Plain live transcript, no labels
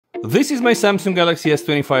This is my Samsung Galaxy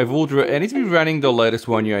S25 Ultra and it's been running the latest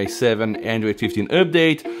One UI 7 Android 15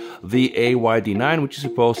 update, the AYD9, which is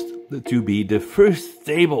supposed to be the first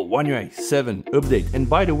stable One UI 7 update. And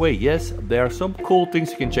by the way, yes, there are some cool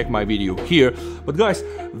things, you can check my video here. But guys,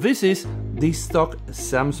 this is the stock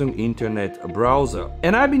Samsung Internet browser.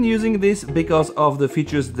 And I've been using this because of the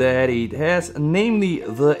features that it has, namely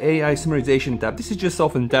the AI summarization tab. This is just so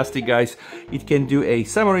fantastic, guys. It can do a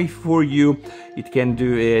summary for you. It can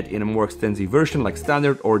do it in a more extensive version like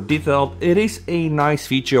standard or detailed. It is a nice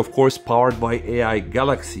feature, of course, powered by AI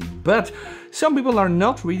Galaxy. But some people are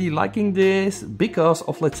not really liking this because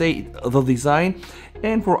of, let's say, the design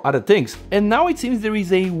and for other things. And now it seems there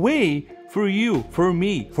is a way for you, for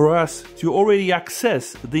me, for us to already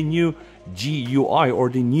access the new GUI or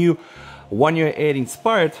the new One UI 8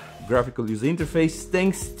 inspired graphical user interface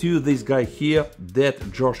thanks to this guy here, that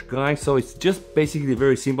Josh guy. So it's just basically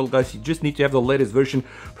very simple, guys. You just need to have the latest version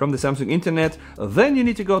from the Samsung Internet. Then you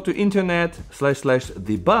need to go to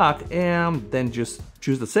internet/debug and then just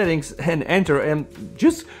choose the settings and enter and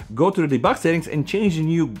just go to the debug settings and change the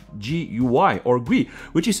new GUI or GUI,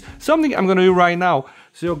 which is something I'm gonna do right now.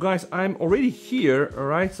 So guys, I'm already here, all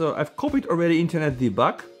right? So I've copied already internet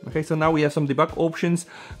debug. Okay, so now we have some debug options.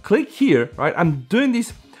 Click here, right? I'm doing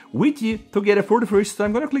this with you together for the first time.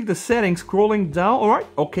 I'm gonna click the settings, scrolling down, all right?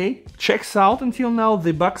 Okay, checks out until now,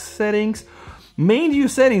 debug settings. Main view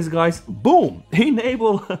settings, guys, boom,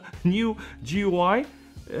 enable new GUI.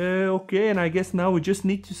 Okay, and I guess now we just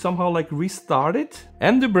need to somehow like restart it.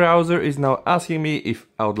 And the browser is now asking me if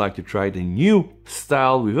I would like to try the new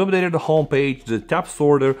style. We've updated the homepage, the tab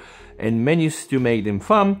sorter, and menus to make them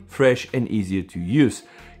fun, fresh, and easier to use.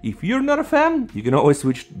 If you're not a fan, you can always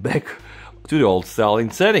switch back to the old style in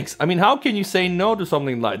settings. I mean, how can you say no to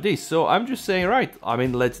something like this? So I'm just saying, right, I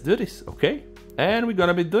mean, let's do this, okay? And we're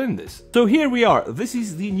gonna be doing this. So here we are, this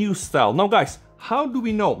is the new style. Now guys, how do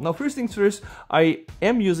we know? Now, first things first, I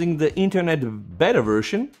am using the internet beta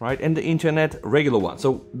version, right? And the internet regular one.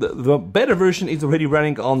 So the beta version is already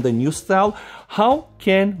running on the new style. How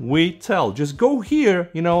can we tell? Just go here,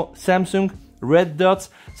 you know, Samsung, red dots.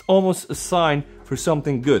 It's almost a sign for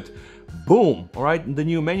something good. Boom, all right, the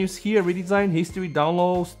new menus here, redesign, history,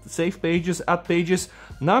 downloads, save pages, add pages.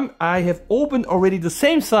 Now I have opened already the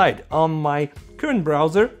same site on my current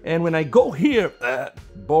browser, and when I go here,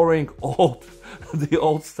 boring old, the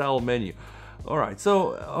old style menu. All right,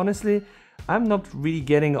 so honestly, I'm not really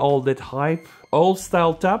getting all that hype. Old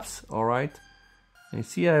style tabs, all right. You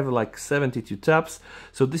see I have like 72 tabs.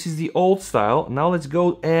 So this is the old style. Now let's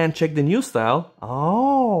go and check the new style.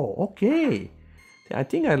 Oh, okay. I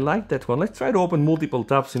think I like that one. Let's try to open multiple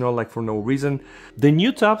tabs, you know, like for no reason. The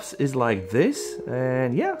new tabs is like this,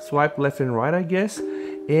 and yeah, swipe left and right, I guess.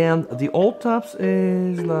 And the old tabs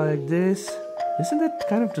is like this. Isn't it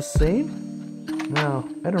kind of the same? No,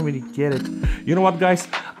 I don't really get it. You know what, guys?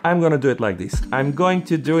 I'm gonna do it like this. I'm going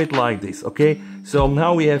to do it like this, okay? So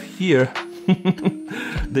now we have here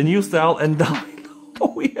the new style, and down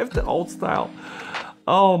below we have the old style.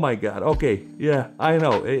 Oh my god, okay, yeah, I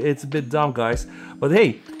know, it's a bit dumb, guys. But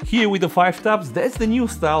hey, here with the 5 tabs, that's the new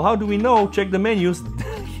style. How do we know? Check the menus.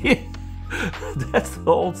 That's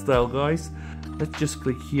the old style, guys. Let's just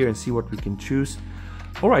click here and see what we can choose.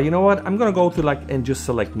 Alright, you know what? I'm gonna go to like and just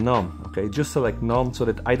select none. Okay, just select none so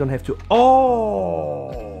that I don't have to...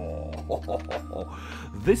 Oh!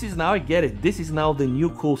 This is now, I get it. This is now the new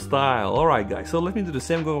cool style. Alright, guys, so let me do the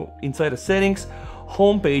same. Go inside the settings,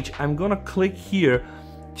 homepage. I'm gonna click here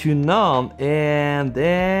to none, and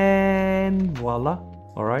then voila.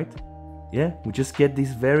 Alright, yeah, we just get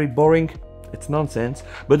this very boring, it's nonsense,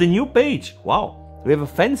 but the new page, wow, we have a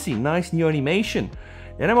fancy nice new animation.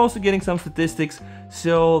 And I'm also getting some statistics.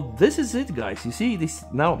 So this is it, guys. You see this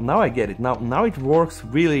now I get it. Now it works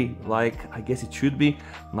really like I guess it should be.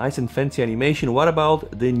 Nice and fancy animation. What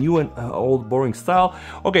about the new and old boring style?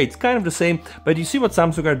 Okay, it's kind of the same, but you see what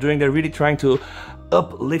Samsung are doing? They're really trying to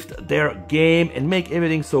uplift their game and make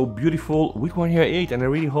everything so beautiful with One UI 8, and I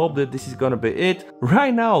really hope that this is gonna be it.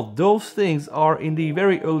 Right now, those things are in the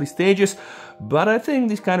very early stages, but I think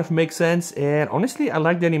this kind of makes sense, and honestly, I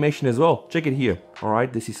like the animation as well. Check it here. All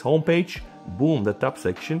right, this is homepage. Boom, the top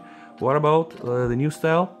section. What about the new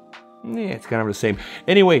style? Yeah, it's kind of the same.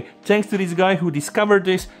 Anyway, thanks to this guy who discovered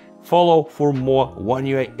this. Follow for more One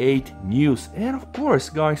UI 8 news. And of course,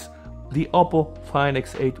 guys, the Oppo Find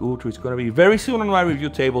X8 Ultra is going to be very soon on my review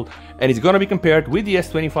table, and it's going to be compared with the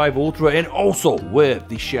S25 Ultra and also with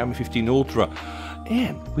the Xiaomi 15 Ultra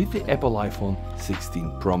and with the Apple iPhone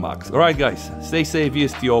 16 Pro Max. Alright guys, stay safe,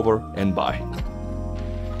 VST over, and bye.